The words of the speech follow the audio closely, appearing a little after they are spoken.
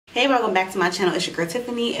Hey, welcome back to my channel. It's your girl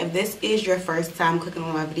Tiffany. If this is your first time clicking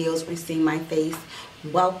on my videos or seeing my face,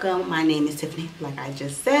 welcome. My name is Tiffany, like I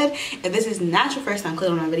just said. If this is not your first time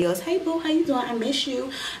clicking on my videos, hey boo, how you doing? I miss you.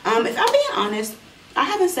 If I'm being honest, I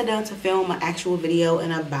haven't sat down to film an actual video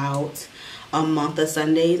in about a month of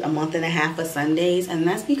Sundays, a month and a half of Sundays, and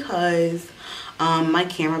that's because my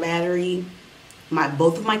camera battery,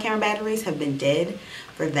 both of my camera batteries have been dead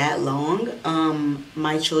for that long.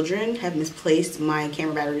 My children have misplaced my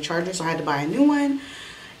camera battery charger, so I had to buy a new one.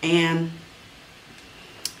 And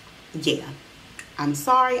yeah, I'm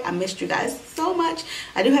sorry, I missed you guys so much.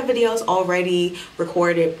 I do have videos already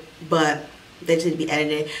recorded, but they just need to be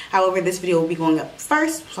edited. However, this video will be going up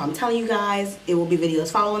first, so I'm telling you guys, it will be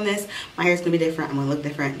videos following this. My hair's gonna be different, I'm gonna look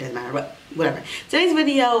different, doesn't matter, but whatever. Today's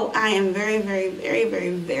video, I am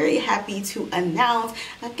very happy to announce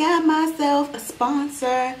I got myself a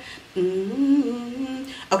sponsor.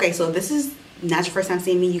 Okay, so this is not your first time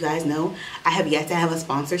seeing me. You guys know I have yet to have a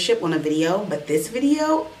sponsorship on a video, but this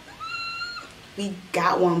video, we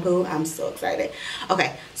got one, boo. I'm so excited.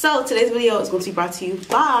 Okay, so today's video is going to be brought to you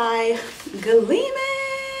by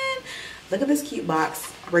Gleamin. Look at this cute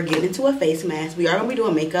box. We're getting into a face mask. We are going to be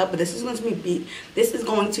doing makeup, but this is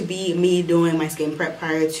going to be me doing my skin prep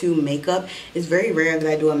prior to makeup. It's very rare that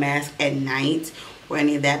I do a mask at night or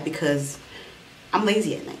any of that because I'm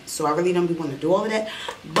lazy at night, so I really don't want to do all of that.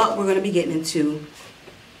 But we're going to be getting into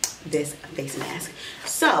this face mask.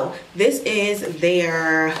 So this is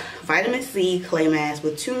their vitamin C clay mask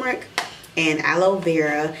with turmeric and aloe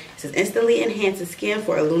vera. It says instantly enhances skin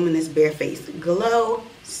for a luminous bare face glow,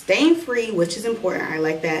 stain free, which is important, I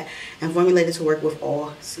like that, and formulated to work with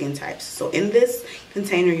all skin types. So in this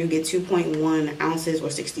container you get 2.1 ounces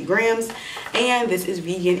or 60 grams, and this is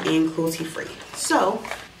vegan and cruelty free. So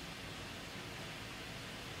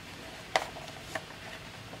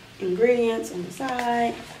ingredients on the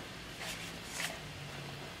side.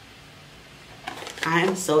 I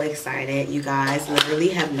am so excited. You guys literally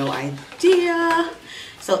have no idea.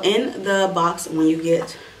 So in the box, when you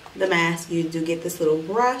get the mask, you do get this little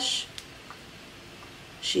brush.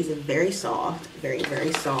 She's very soft, very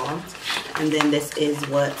soft. And then this is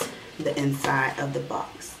what the inside of the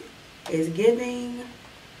box is giving.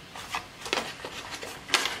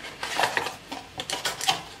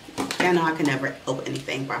 I know I can never open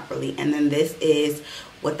anything properly. And then this is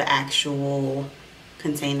what the actual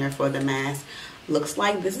container for the mask looks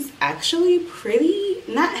like. This is actually pretty,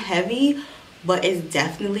 not heavy, but it's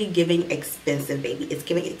definitely giving expensive, baby. It's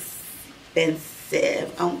giving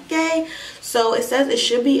expensive, okay? So it says it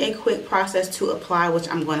should be a quick process to apply, which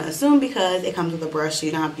I'm going to assume because it comes with a brush, so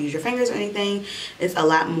you don't have to use your fingers or anything. It's a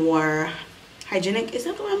lot more hygienic, is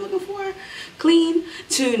that the word I'm looking for? Clean,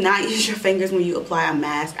 to not use your fingers when you apply a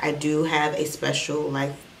mask. I do have a special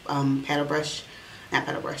like flat brush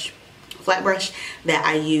that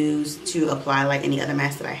I use to apply like any other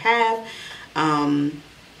mask that I have.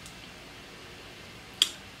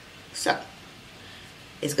 So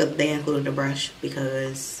it's good that they included the brush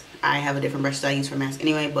because I have a different brush that I use for masks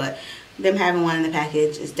anyway, but them having one in the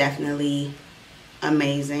package is definitely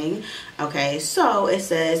amazing. Okay, so it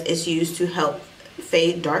says it's used to help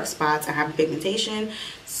fade dark spots and hyperpigmentation.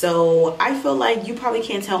 So I feel like you probably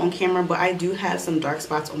can't tell on camera, but I do have some dark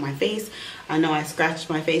spots on my face. I know I scratched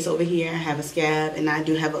my face over here, I have a scab, and I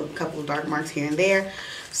do have a couple of dark marks here and there.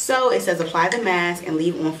 So it says apply the mask and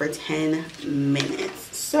leave on for 10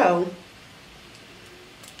 minutes. So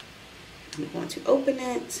I'm going to open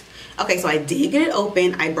it. Okay, so I did get it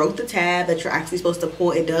open. I broke the tab that you're actually supposed to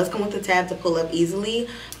pull. It does come with the tab to pull up easily,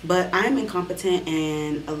 but I'm incompetent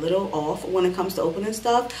and a little off when it comes to opening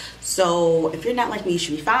stuff. So if you're not like me, you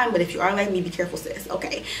should be fine, but if you are like me, be careful, sis.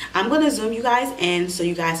 Okay, I'm gonna zoom you guys in so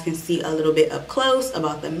you guys can see a little bit up close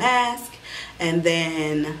about the mask, and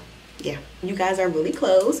then yeah, you guys are really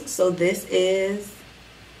close. So this is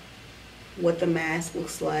what the mask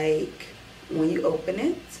looks like when you open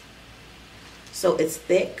it. So it's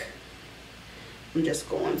thick. I'm just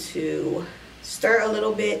going to stir a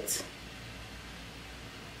little bit.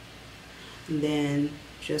 And then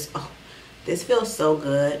just, oh, this feels so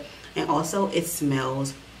good. And also it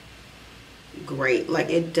smells great. Like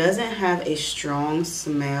it doesn't have a strong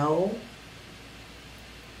smell,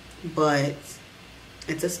 but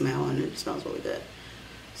it's a smell and it smells really good.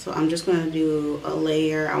 So I'm just going to do a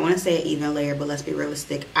layer. I want to say an even layer, but let's be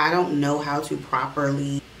realistic. I don't know how to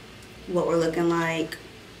properly what we're looking like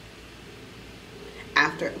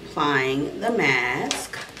after applying the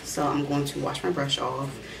mask. So I'm going to wash my brush off,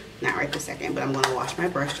 not right this second, but I'm going to wash my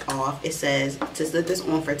brush off. It says to set this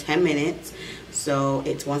on for 10 minutes, so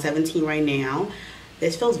it's 117 right now.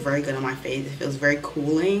 This feels very good on my face. It feels very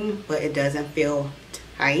cooling, but it doesn't feel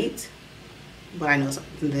tight, but I know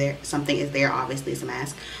something is there. Obviously it's a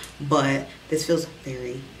mask, but this feels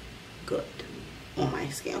very good on my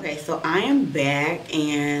skin. Okay, so I am back,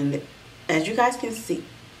 and as you guys can see,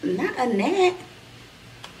 not a net.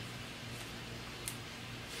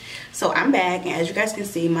 So I'm back, and as you guys can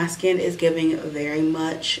see, my skin is giving very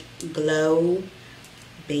much glow,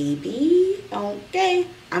 baby. Okay,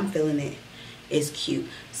 I'm feeling it. It's cute.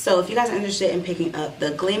 So if you guys are interested in picking up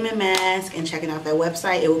the Gleamin mask and checking out their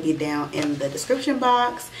website, it will be down in the description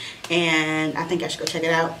box, and I think I should go check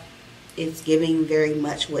it out. It's giving very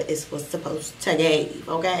much what it was supposed to give,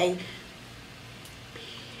 okay?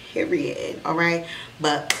 Period. All right,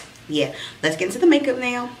 but yeah, let's get into the makeup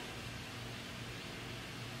now.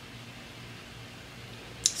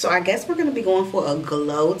 So I guess we're going to be going for a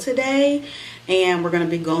glow today, and we're going to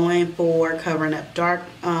be going for covering up dark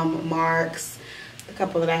marks, a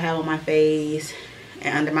couple that I have on my face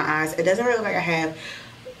and under my eyes. It doesn't really look like I have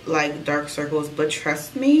like dark circles, but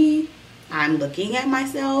trust me, I'm looking at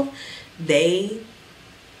myself. They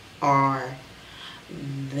are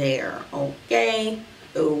there, okay?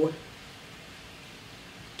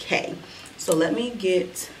 Okay, so let me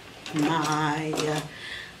get my...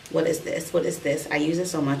 What is this? What is this? I use it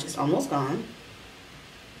so much, it's almost gone.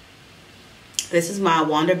 This is my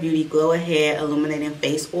Wander Beauty Glow Ahead Illuminating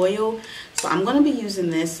Face Oil. So I'm going to be using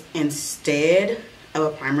this instead of a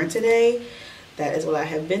primer today. That is what I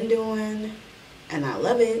have been doing, and I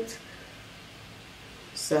love it.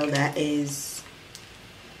 So that is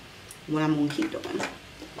what I'm going to keep doing.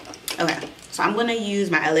 Okay, so I'm going to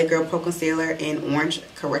use my LA Girl Pro Concealer in orange,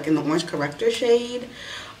 in the orange corrector shade.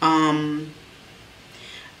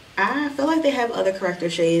 I feel like they have other corrector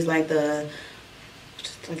shades like the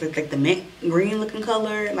mint green looking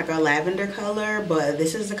color, like a lavender color, but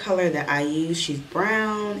this is the color that I use. She's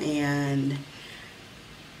brown, and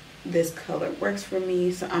this color works for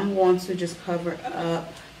me. So I'm going to just cover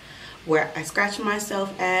up where I scratch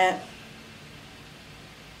myself at.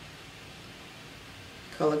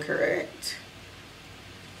 Color correct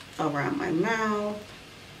around my mouth,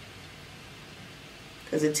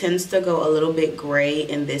 because it tends to go a little bit gray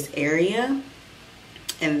in this area.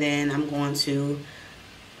 And then I'm going to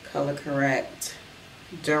color correct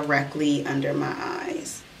directly under my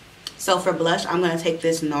eyes. So for blush, I'm going to take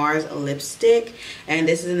this NARS lipstick, and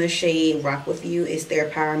this is in the shade Rock With You. It's their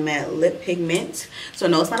Power Matte Lip Pigment. So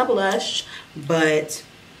no, it's not a blush, but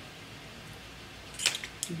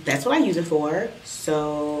that's what I use it for.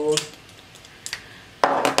 So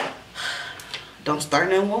don't start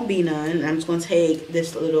none, won't be none. I'm just going to take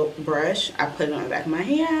this little brush. I put it on the back of my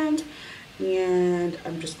hand, and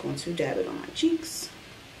I'm just going to dab it on my cheeks.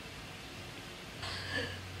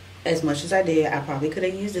 As much as I did, I probably could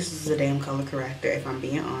have used this as a damn color corrector, if I'm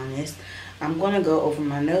being honest. I'm going to go over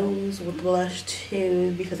my nose with blush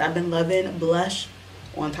too, because I've been loving blush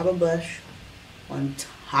on top of blush on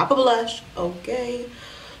top of blush, okay?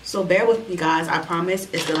 So bear with me, guys. I promise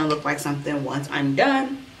it's going to look like something once I'm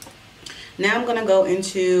done. Now I'm going to go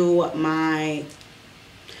into my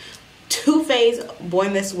Too Faced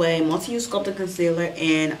Born This Way Multi-Use Sculpted Concealer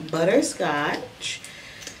in Butterscotch,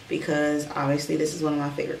 because obviously this is one of my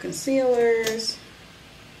favorite concealers.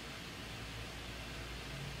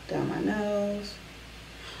 Down my nose.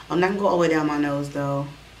 I'm not going to go all the way down my nose though.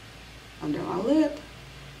 Under my lip.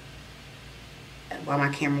 While my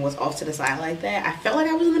camera was off to the side like that. I felt like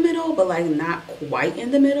I was in the middle, but like not quite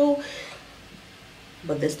in the middle.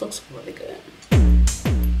 But this looks really good.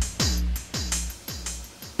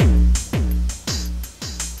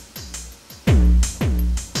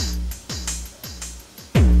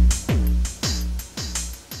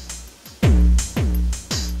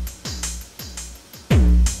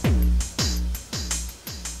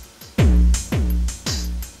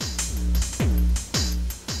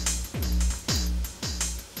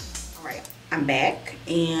 I'm back,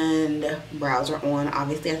 and brows are on.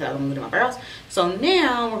 Obviously I said I was gonna do my brows, so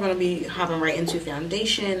now we're gonna be hopping right into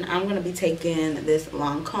foundation. I'm gonna be taking this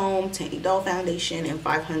Lancome Tandy Doll foundation in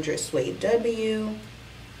 500 Suede W.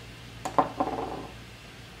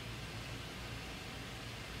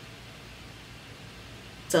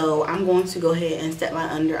 So I'm going to go ahead and set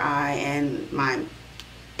my under eye and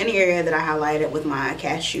any area that I highlighted with my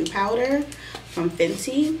cashew powder from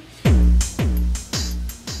Fenty.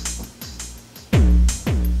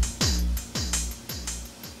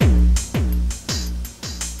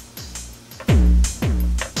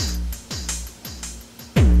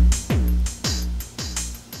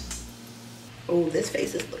 Oh, this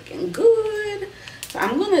face is looking good. So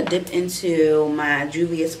I'm going to dip into my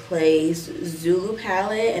Juvia's Place Zulu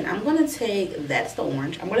palette, and I'm going to take, that's the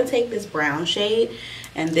orange, I'm going to take this brown shade,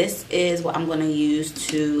 And this is what I'm going to use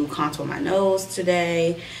to contour my nose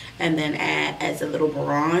today, and then add as a little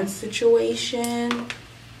bronze situation.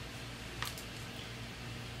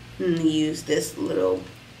 I'm going to use this little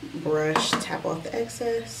brush, tap off the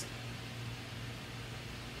excess.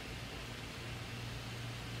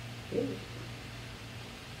 Ooh.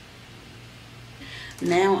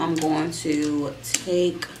 Now I'm going to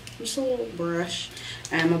take just a little brush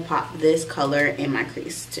and I'm going to pop this color in my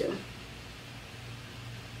crease too.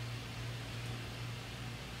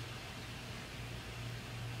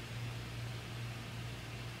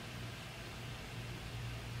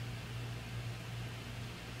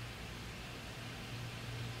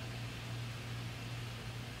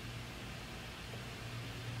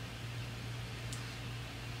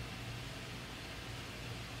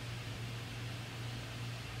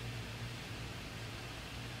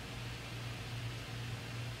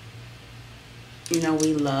 You know,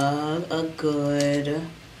 we love a good,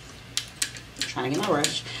 trying to get my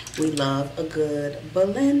rush, we love a good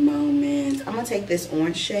blend moment. I'm going to take this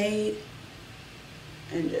orange shade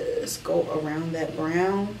and just go around that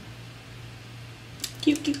brown.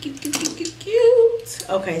 Cute, cute, cute, cute, cute, cute, cute.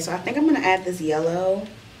 Okay, so I think I'm going to add this yellow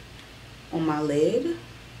on my lid.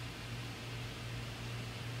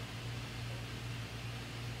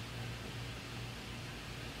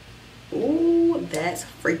 Ooh, that's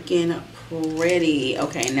freaking pretty.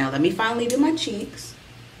 Okay, now let me finally do my cheeks.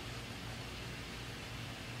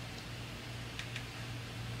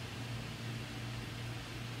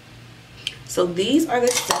 So these are the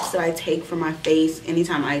steps that I take for my face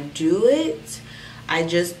anytime I do it. I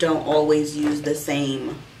just don't always use the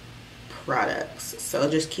same products, so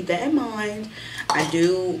just keep that in mind. I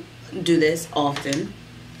do this often,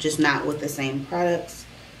 just not with the same products.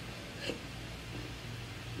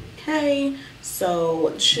 Okay,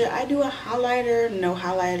 so should I do a highlighter? No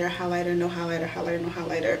highlighter, highlighter, no highlighter, highlighter, no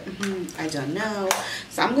highlighter. I don't know.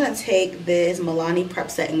 So I'm going to take this Milani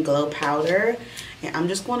Prep Set and Glow Powder, and I'm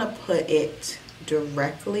just going to put it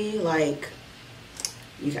directly, like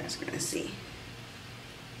you guys are going to see.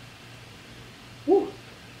 Woo.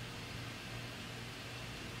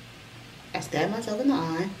 I stabbed myself in the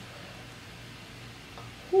eye.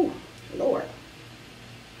 Whew, Lord.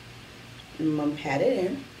 I'm going to pat it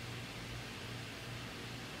in.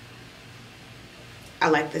 I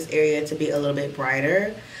like this area to be a little bit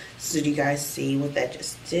brighter. So you guys see what that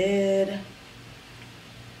just did?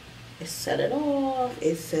 It set it off.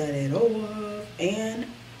 It set it off. And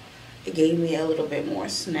it gave me a little bit more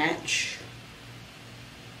snatch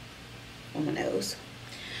on my nose.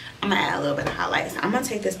 I'm going to add a little bit of highlights. I'm going to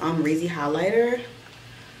take this Reezy highlighter.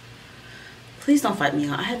 Please don't fight me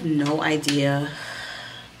out. I have no idea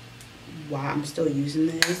why I'm still using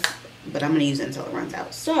this, but I'm going to use it until it runs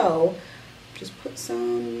out. So just put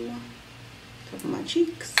some top of my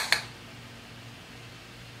cheeks.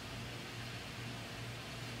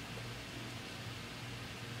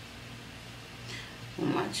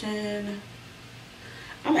 On my chin.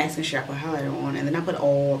 I'm asking should I put highlighter on, and then I put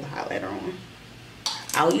all the highlighter on.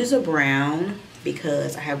 I'll use a brown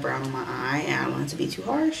because I have brown on my eye and I don't want it to be too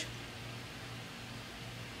harsh.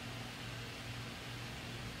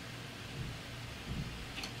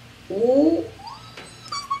 Ooh.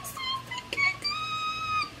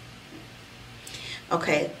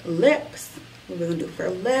 Okay, lips. What we're gonna do for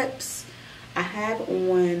lips, I have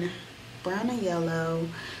on brown and yellow,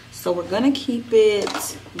 so we're gonna keep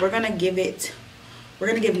it, we're gonna give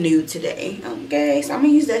nude today. Okay, so I'm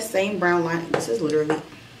gonna use that same brown line. This is the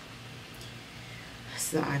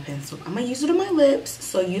eye pencil. I'm gonna use it on my lips,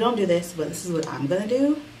 so you don't do this, but this is what I'm gonna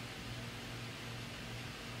do.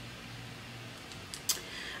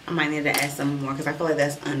 I might need to add some more because I feel like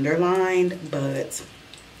that's underlined, but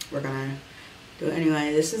we're gonna do it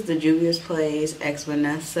anyway. This is the Juvia's Place X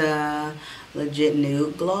Vanessa Legit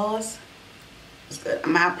Nude Gloss. It's good.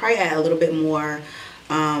 I'll probably add a little bit more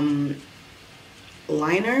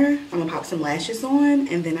liner. I'm gonna pop some lashes on,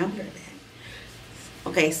 and then I'm back.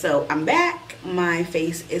 Okay, so I'm back. My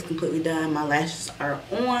face is completely done. My lashes are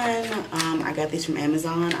on. I got these from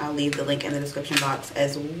Amazon. I'll leave the link in the description box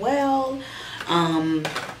as well.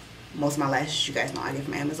 Most of my lashes, you guys know, I get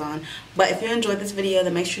from Amazon. But if you enjoyed this video,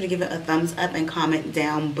 then make sure to give it a thumbs up and comment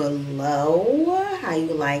down below how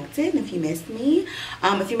you liked it, and if you missed me.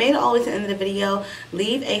 If you made it all the way to the end of the video,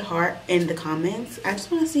 leave a heart in the comments. I just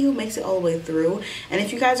want to see who makes it all the way through. And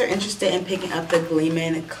if you guys are interested in picking up the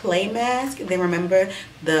Gleamin clay mask, then remember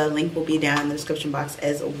the link will be down in the description box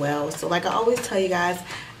as well. So like I always tell you guys,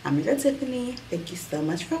 I'm your girl Tiffany. Thank you so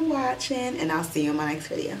much for watching, and I'll see you in my next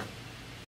video.